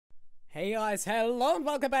Hey guys, hello and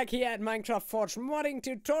welcome back here at Minecraft Forge modding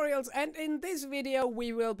tutorials, and in this video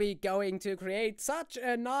we will be going to create such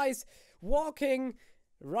a nice walking,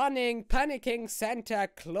 running, panicking Santa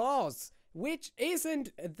Claus, which isn't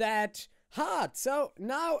that hard. So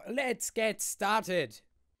now let's get started.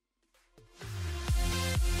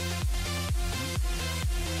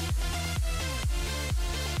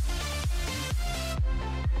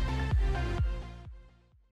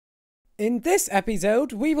 In this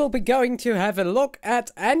episode, we will be going to have a look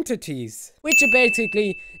at entities, which are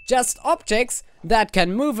basically just objects that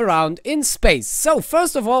can move around in space. So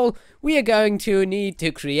first of all, we are going to need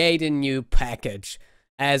to create a new package.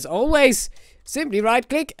 As always, simply right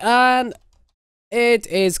click and it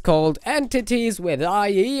is called entities with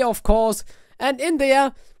IE, of course. And in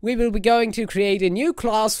there, we will be going to create a new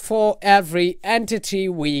class for every entity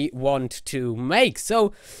we want to make.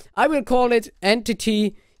 So I will call it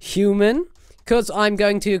entity human, because I'm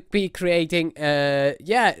going to be creating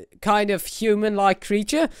kind of human-like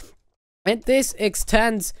creature, and this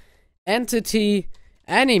extends entity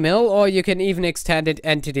animal, or you can even extend it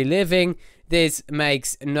entity living. This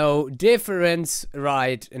makes no difference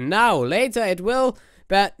right now. Later it will,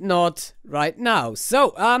 but not right now.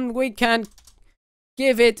 So we can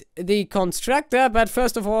give it the constructor, but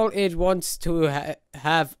first of all it wants to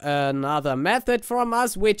have another method from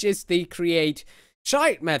us, which is the create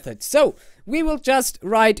child method. So we will just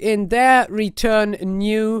write in there return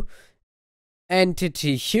new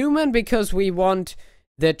entity human, because we want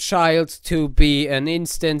the child to be an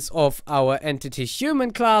instance of our entity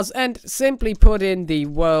human class, and simply put in the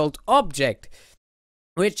world object,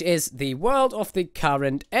 which is the world of the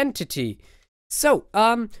current entity. So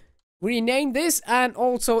rename this, and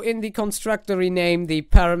also in the constructor rename the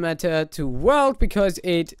parameter to world, because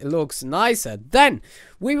it looks nicer. Then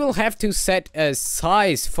we will have to set a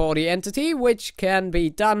size for the entity, which can be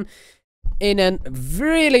done in a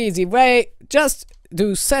really easy way. Just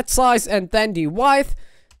do set size and then the width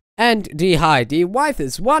and the height. The width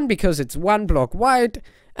is 1 because it's 1 block wide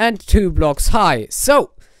and 2 blocks high.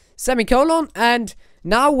 So semicolon, and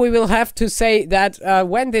now we will have to say that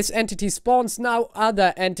when this entity spawns, now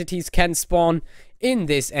other entities can spawn in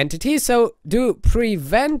this entity. So do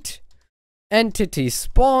prevent entity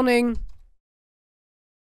spawning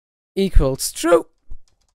equals true.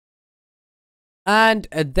 And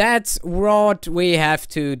that's what we have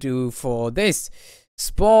to do for this.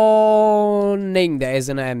 Spawning, there is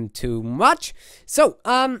an M too much. So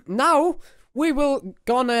now we will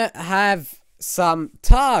gonna have some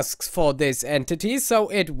tasks for this entity, so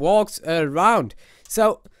it walks around.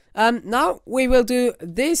 So now we will do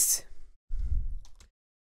this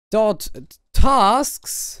dot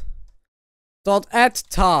tasks dot add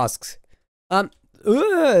tasks,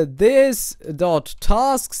 this dot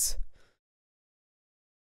tasks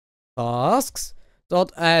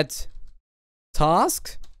dot add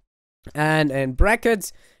task, and in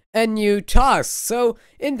brackets a new task. So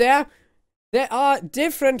in there are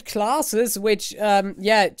different classes which,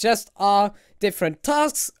 just are different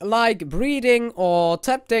tasks, like breeding or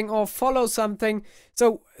tapping or follow something.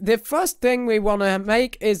 So the first thing we want to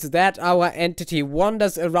make is that our entity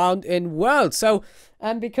wanders around in world. So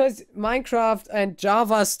because Minecraft and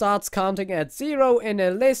Java starts counting at 0 in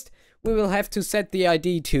a list, we will have to set the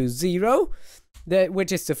ID to 0,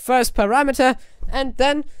 which is the first parameter. And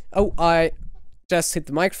then, oh, I just hit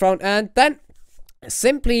the microphone, and then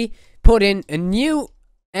simply put in a new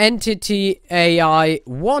entity AI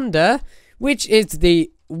wander, which is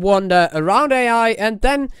the wander around AI, and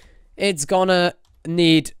then it's gonna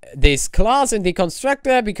need this class in the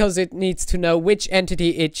constructor because it needs to know which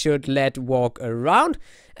entity it should let walk around,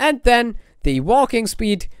 and then the walking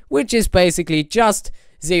speed, which is basically just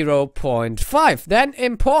 0.5. Then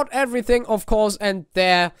import everything, of course, and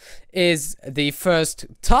there is the first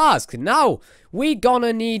task. Now we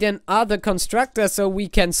gonna need another constructor so we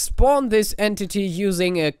can spawn this entity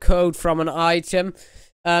using a code from an item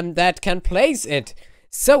that can place it.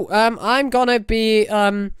 So I'm gonna be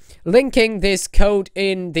linking this code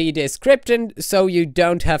in the description, so you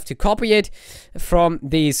don't have to copy it from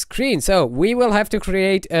the screen. So we will have to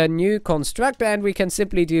create a new constructor, and we can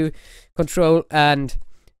simply do control and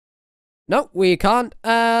no, we can't.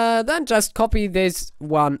 Then just copy this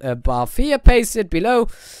one above here, paste it below,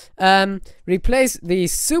 replace the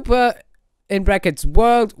super in brackets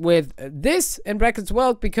world with this in brackets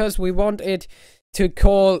world, because we want it to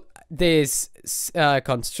call this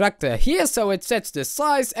constructor here. So it sets the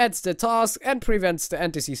size, adds the task, and prevents the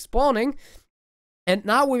entity spawning. And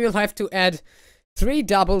now we will have to add 3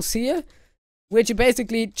 doubles here, which are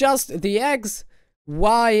basically just the eggs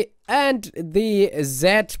Y, and the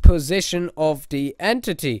Z position of the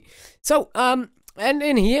entity. So, and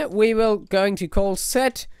in here we will going to call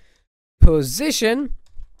set position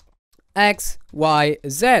X, Y,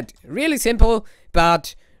 Z. Really simple,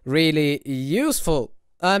 but really useful.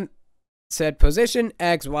 Set position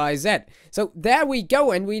X, Y, Z. So there we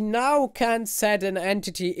go, and we now can set an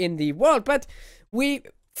entity in the world, but we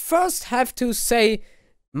first have to say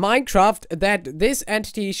Minecraft that this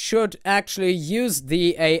entity should actually use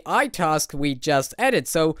the AI task we just added.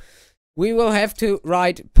 So we will have to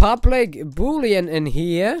write public boolean in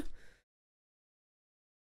here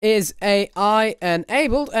is AI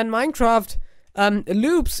enabled, and Minecraft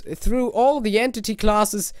loops through all the entity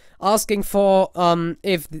classes asking for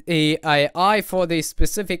if the AI for the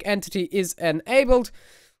specific entity is enabled.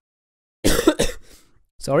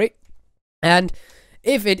 Sorry. And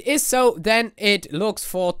if it is so, then it looks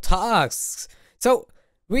for tasks. So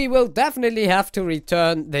we will definitely have to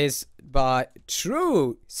return this by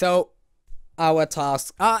true, so our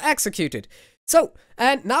tasks are executed. So,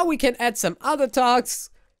 and now we can add some other tasks.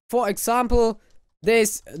 For example,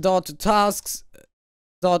 this .tasks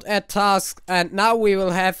 .add task, and now we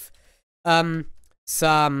will have some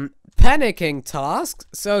panicking tasks.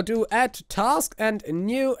 So do add task and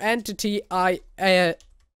new entity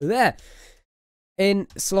there in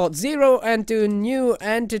slot 0, and do new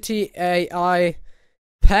entity AI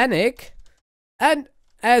panic, and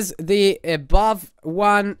as the above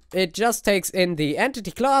one, it just takes in the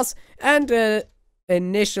entity class and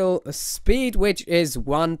initial speed, which is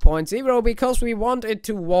 1.0, because we want it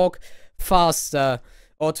to walk faster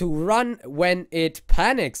or to run when it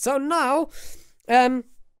panics. So now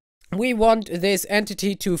we want this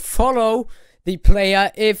entity to follow the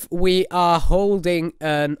player if we are holding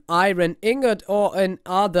an iron ingot or an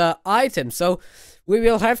other item. So we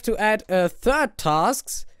will have to add a third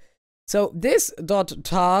task. So this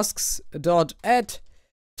 .tasks.add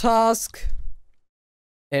task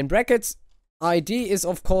in brackets ID is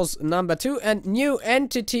of course number 2, and new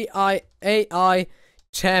entity AI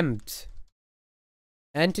tempt.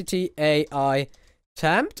 Entity AI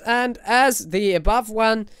tempt, and as the above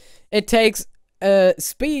one, it takes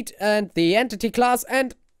speed and the entity class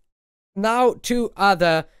and now 2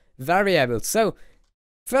 other variables. So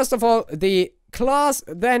first of all the class,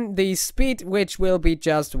 then the speed, which will be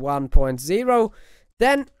just 1.0,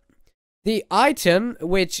 then the item,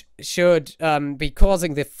 which should be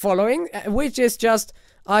causing the following, which is just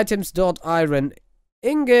items.iron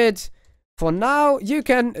ingot. For now, you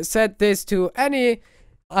can set this to any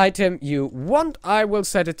item you want. I will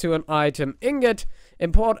set it to an item ingot.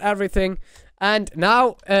 Import everything. And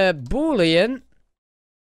now a boolean,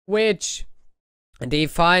 which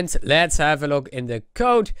defines, let's have a look in the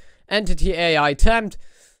code, entity AI tempt,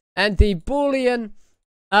 and the boolean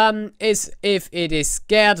is if it is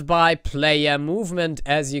scared by player movement,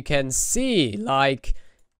 as you can see, like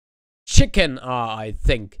chicken are, I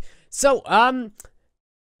think. So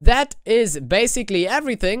that is basically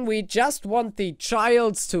everything. We just want the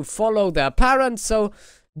childs to follow their parents. So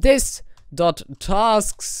this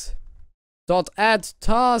 .tasks.add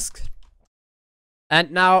task,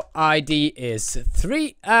 and now ID is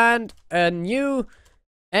 3, and a new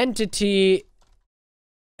entity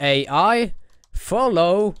AI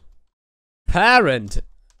follow parent,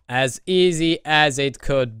 as easy as it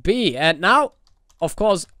could be. And now, of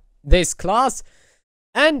course, this class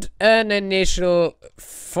and an initial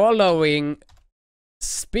following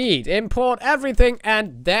speed. Import everything,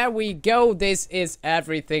 and there we go. This is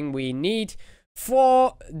everything we need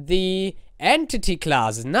for the entity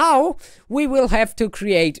class. Now we will have to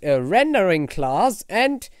create a rendering class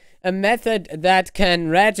and a method that can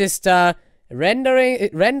register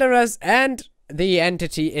renderers and the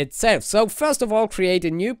entity itself. So first of all, create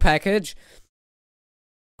a new package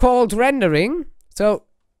called rendering. So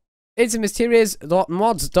it's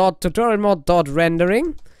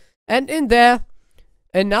mysterious.mods.tutorialmod.rendering, and in there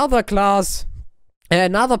another class,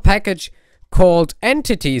 another package called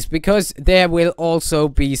entities, because there will also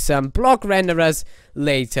be some block renderers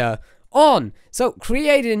later on. So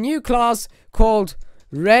create a new class called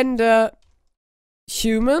render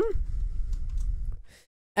human,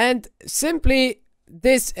 and simply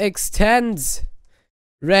this extends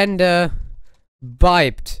render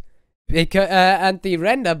byte, because and the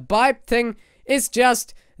render byte thing is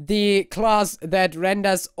just the class that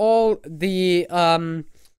renders all the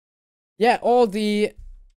all the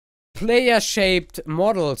player shaped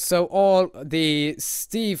models, so all the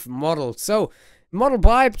Steve models. So model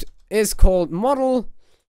byte is called model,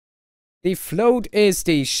 the float is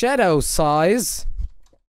the shadow size.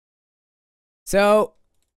 So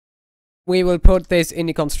we will put this in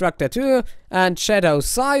the constructor too, and shadow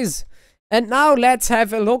size. And now let's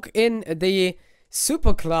have a look in the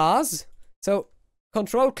superclass. So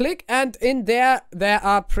control click, and in there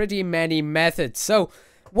are pretty many methods. So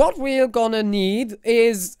what we're gonna need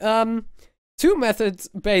is two methods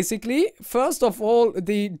basically. First of all,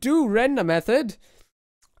 the do render method.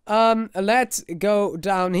 Let's go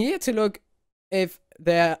down here to look if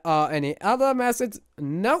there are any other methods.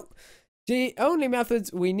 No, the only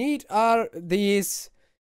methods we need are these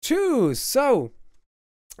two. So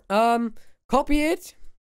copy it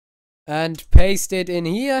and paste it in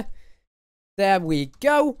here. There we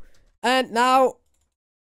go. And now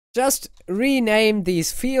just rename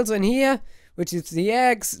these fields in here, which is the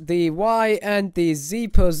X, the Y, and the Z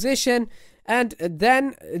position, and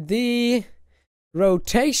then the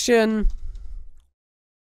rotation,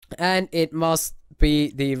 and it must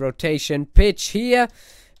be the rotation pitch here,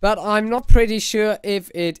 but I'm not pretty sure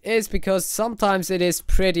if it is, because sometimes it is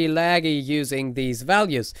pretty laggy using these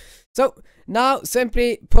values. So now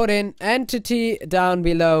simply put in entity down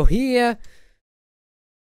below here,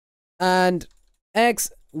 and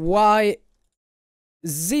X, Y,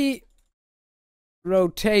 Z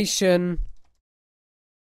rotation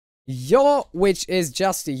yaw, which is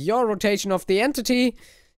just the yaw rotation of the entity,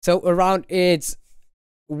 so around its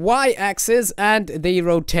y-axis, and the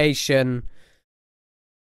rotation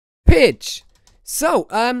pitch. So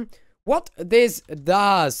what this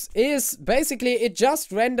does is basically it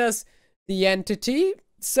just renders the entity.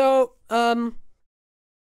 So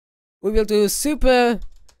we will do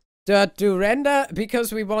super.do render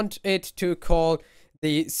because we want it to call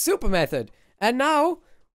the super method. And now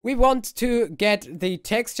we want to get the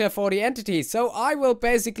texture for the entity. So I will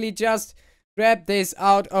basically just grab this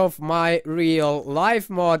out of my real life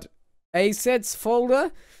mod assets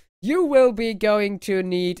folder. You will be going to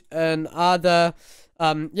need another,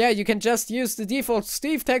 yeah, you can just use the default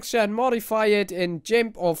Steve texture and modify it in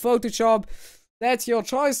GIMP or Photoshop. That's your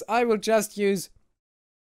choice. I will just use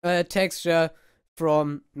a texture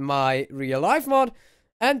from my real life mod.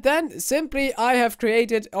 And then simply I have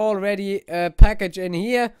created already a package in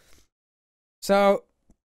here. So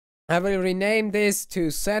I will rename this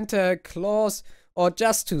to center clause, or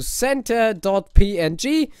just to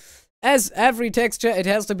center.png. As every texture, it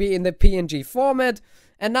has to be in the PNG format.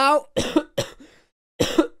 And now,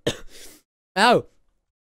 now,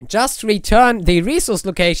 just return the resource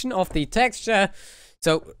location of the texture.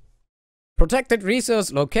 So protected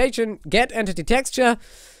resource location, get entity texture.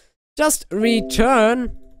 Just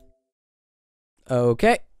return,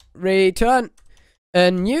 okay, return a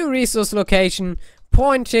new resource location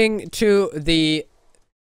pointing to the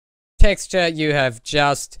texture you have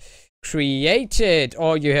just created,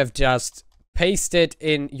 or you have just pasted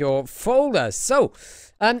in your folder. So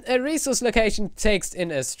a resource location takes in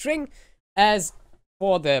a string as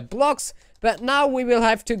for the blocks, but now we will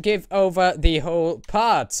have to give over the whole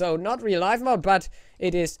part. So not real life mod, but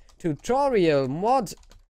it is tutorial mod.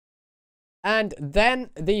 And then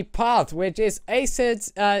the path, which is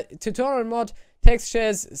assets tutorial mod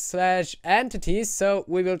textures slash entities. So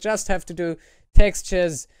we will just have to do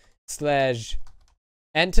textures slash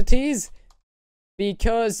entities,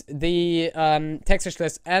 because the texture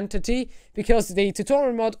slash entity, because the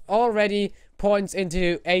tutorial mod already points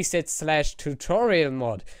into assets slash tutorial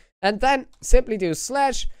mod. And then simply do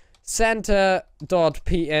slash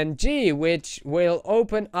center.png, which will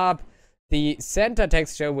open up the center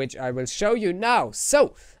texture, which I will show you now.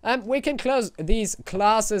 So we can close these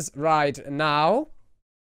classes right now,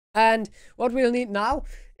 and what we'll need now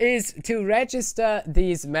is to register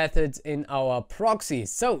these methods in our proxies.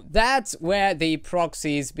 So that's where the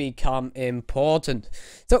proxies become important.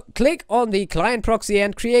 So click on the client proxy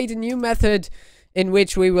and create a new method in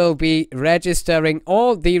which we will be registering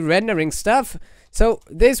all the rendering stuff. So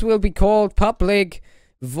this will be called public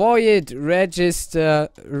void register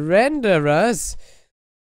renderers,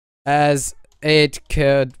 as it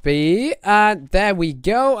could be, and there we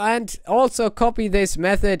go. And also copy this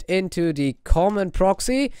method into the common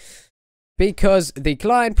proxy, because the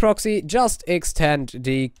client proxy just extend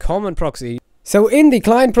the common proxy. So in the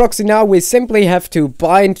client proxy now we simply have to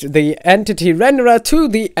bind the entity renderer to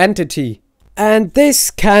the entity. And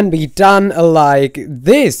this can be done like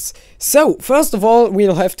this. So first of all,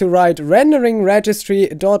 we'll have to write rendering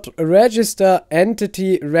registry.register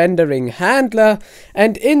entity rendering handler,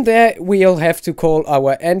 and in there we'll have to call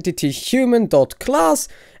our entity human.class,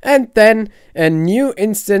 and then a new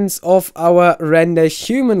instance of our render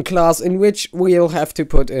human class, in which we'll have to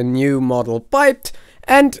put a new model piped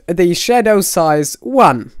and the shadow size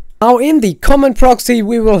 1. Now in the common proxy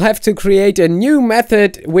we will have to create a new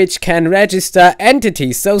method which can register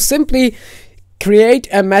entities. So simply create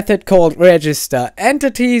a method called register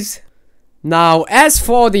entities. Now as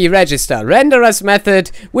for the register renderers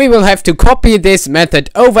method, we will have to copy this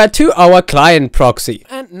method over to our client proxy.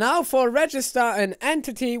 And now for register an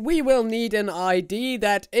entity, we will need an ID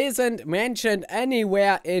that isn't mentioned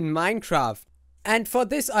anywhere in Minecraft. And for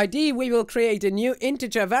this ID we will create a new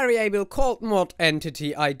integer variable called mod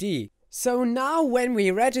entity ID. So now when we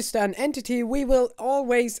register an entity we will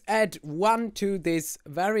always add 1 to this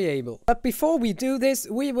variable. But before we do this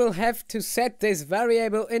we will have to set this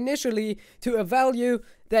variable initially to a value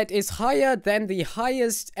that is higher than the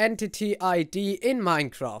highest entity ID in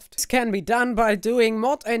Minecraft. This can be done by doing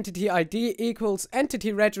mod entity ID equals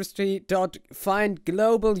entity registry dot find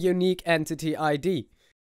global unique entity ID.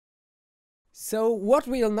 So what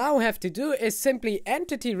we'll now have to do is simply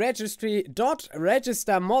entity registry dot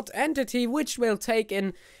register mod entity, which will take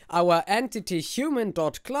in our entity human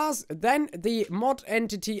dot class, then the mod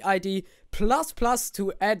entity ID plus plus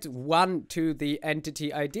to add 1 to the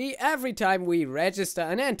entity ID every time we register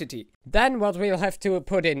an entity. Then what we'll have to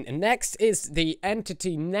put in next is the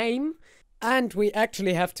entity name, and we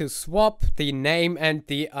actually have to swap the name and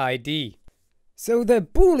the ID. So the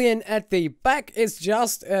boolean at the back is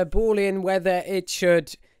just a boolean whether it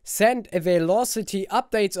should send a velocity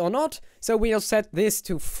updates or not. So we'll set this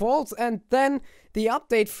to false, and then the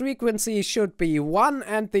update frequency should be 1,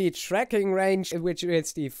 and the tracking range, which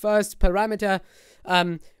is the first parameter,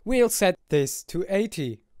 we'll set this to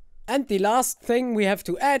 80. And the last thing we have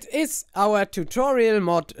to add is our tutorial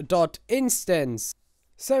mod.instance.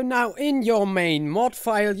 So now in your main mod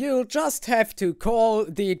file you'll just have to call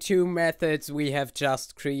the 2 methods we have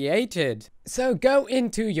just created. So go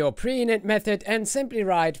into your preinit method and simply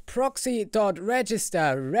write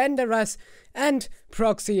proxy.register renderers and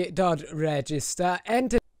proxy.register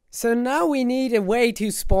entity. So now we need a way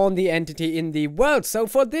to spawn the entity in the world. So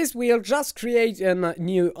for this we'll just create a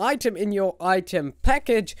new item in your item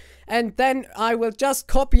package, and then I will just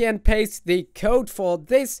copy and paste the code for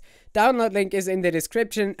this. Download link is in the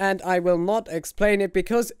description, and I will not explain it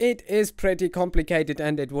because it is pretty complicated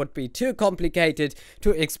and it would be too complicated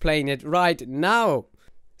to explain it right now.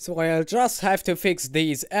 So I'll just have to fix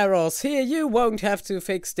these errors here. You won't have to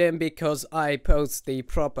fix them because I post the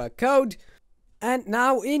proper code. And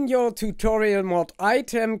now in your tutorial mod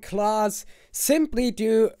item class, simply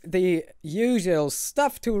do the usual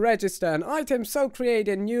stuff to register an item. So create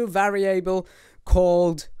a new variable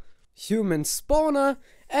called human spawner,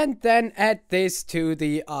 and then add this to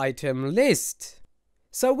the item list.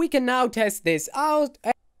 So we can now test this out.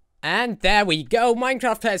 And there we go,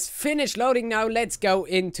 Minecraft has finished loading. Now let's go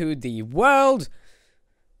into the world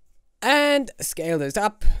and scale this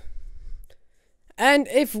up. And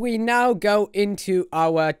if we now go into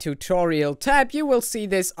our tutorial tab, you will see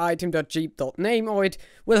this item.jeep.name, or it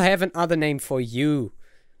will have another name for you.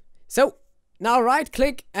 So now right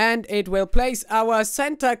click and it will place our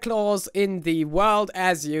Santa Claus in the world,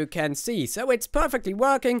 as you can see. So it's perfectly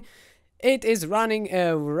working. It is running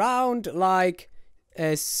around like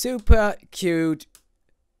a super cute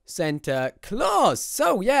Santa Claus.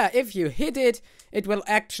 So yeah, if you hit it, it will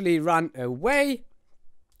actually run away.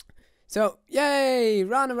 So, yay,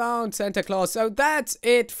 run around Santa Claus. So that's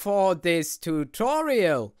it for this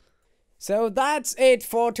tutorial. So that's it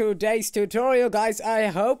for today's tutorial, guys. I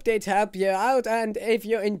hope it helped you out, and if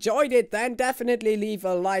you enjoyed it, then definitely leave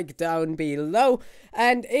a like down below.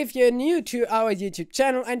 And if you're new to our YouTube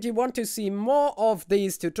channel and you want to see more of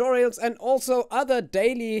these tutorials and also other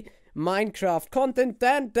daily Minecraft content,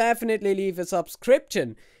 then definitely leave a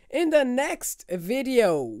subscription. In the next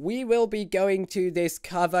video, we will be going to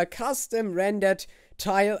discover custom rendered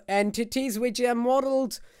tile entities which are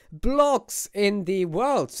modeled blocks in the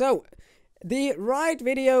world. So, the right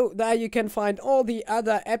video, there you can find all the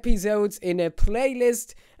other episodes in a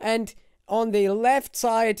playlist, and on the left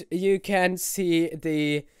side you can see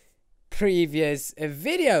the previous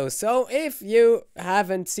videos. So if you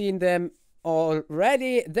haven't seen them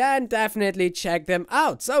already, then definitely check them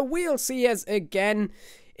out. So we'll see us again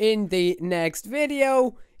in the next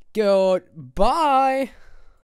video. Goodbye.